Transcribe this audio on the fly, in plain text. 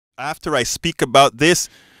After I speak about this,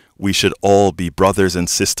 we should all be brothers and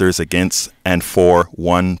sisters against and for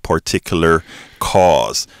one particular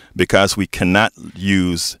cause, because we cannot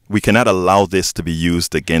allow this to be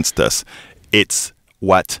used against us. It's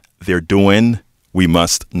what they're doing. We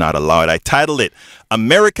must not allow it. I titled it,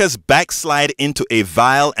 America's Backslide into a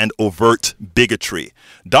Vile and Overt Bigotry.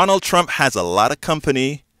 Donald Trump has a lot of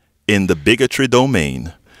company in the bigotry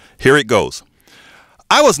domain. Here it goes.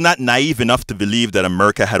 I was not naive enough to believe that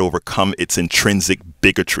America had overcome its intrinsic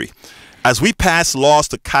bigotry. As we pass laws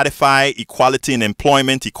to codify equality in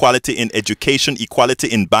employment, equality in education, equality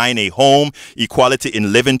in buying a home, equality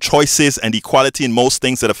in living choices, and equality in most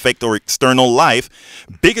things that affect our external life,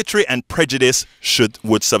 bigotry and prejudice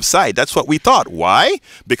would subside. That's what we thought. Why?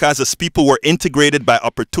 Because as people were integrated by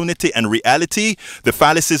opportunity and reality, the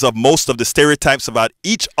fallacies of most of the stereotypes about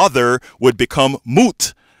each other would become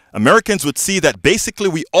moot. Americans would see that basically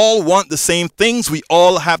we all want the same things, we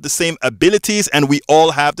all have the same abilities, and we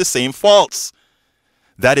all have the same faults.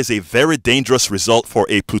 That is a very dangerous result for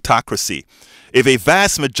a plutocracy. If a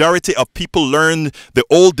vast majority of people learn the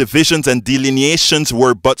old divisions and delineations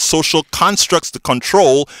were but social constructs to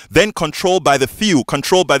control, then control by the few,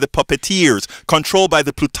 control by the puppeteers, control by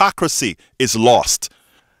the plutocracy is lost.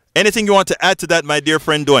 Anything you want to add to that, my dear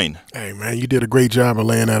friend Dwayne? Hey, man, you did a great job of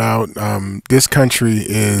laying that out. This country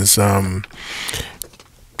is, one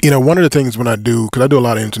of the things when I do, because I do a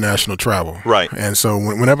lot of international travel. Right. And so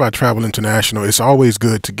whenever I travel international, it's always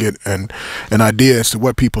good to get an idea as to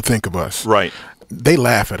what people think of us. Right. They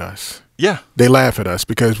laugh at us. Yeah. They laugh at us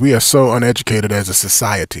because we are so uneducated as a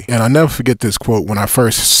society. And I'll never forget this quote when I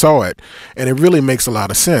first saw it, and it really makes a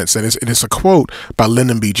lot of sense. And it's a quote by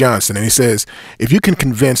Lyndon B. Johnson, and he says, if you can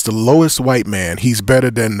convince the lowest white man he's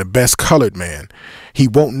better than the best colored man, he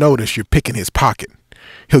won't notice you're picking his pocket.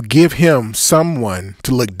 He'll give him someone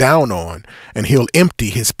to look down on, and he'll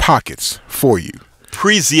empty his pockets for you.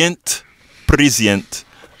 Prescient.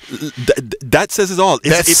 That says it all.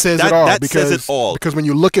 That says it all. Because when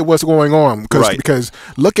you look at what's going on, because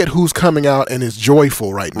look at who's coming out and is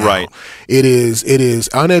joyful right now. Right. It is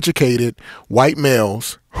uneducated white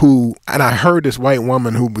males who, and I heard this white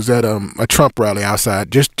woman who was at a Trump rally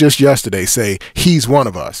outside just yesterday say he's one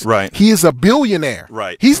of us. Right. He is a billionaire.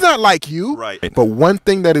 Right. He's not like you. Right. But one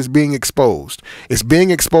thing that is being exposed is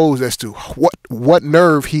being exposed as to what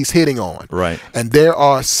nerve he's hitting on. Right. And there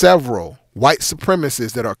are several white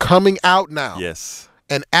supremacists that are coming out now, yes,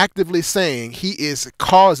 and actively saying he is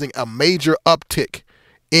causing a major uptick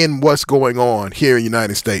in what's going on here in the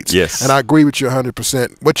United States. Yes. And I agree with you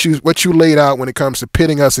 100%. What you laid out when it comes to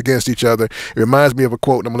pitting us against each other, it reminds me of a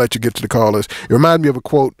quote, and I'm going to let you get to the callers. It reminds me of a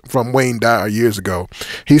quote from Wayne Dyer years ago.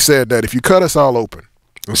 He said that if you cut us all open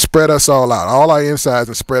and spread us all out, all our insides,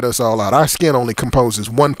 and spread us all out, our skin only composes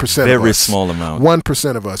 1% of us. Very small amount.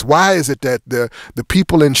 1% of us. Why is it that the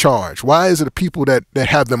people in charge, why is it the people that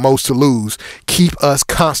have the most to lose keep us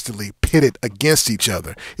constantly pitted against each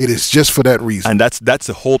other? It is just for that reason. And that's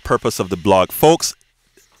the whole purpose of the blog. Folks,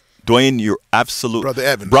 Dwayne, you're absolutely...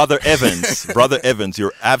 Brother Evans,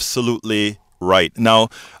 you're absolutely right. Now,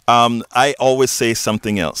 I always say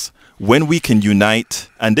something else. When we can unite,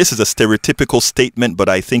 and this is a stereotypical statement, but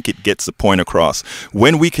I think it gets the point across.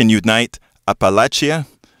 When we can unite Appalachia,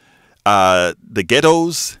 the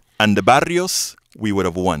ghettos, and the barrios, we would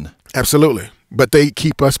have won. Absolutely. But they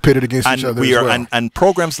keep us pitted against each other as well. And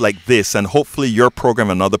programs like this, and hopefully your program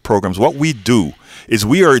and other programs, what we do is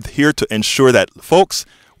we are here to ensure that, folks,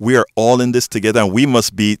 we are all in this together, and we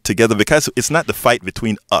must be together, because it's not the fight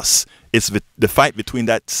between us. It's the fight between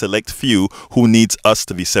that select few who needs us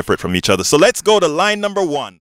to be separate from each other. So let's go to line number 1.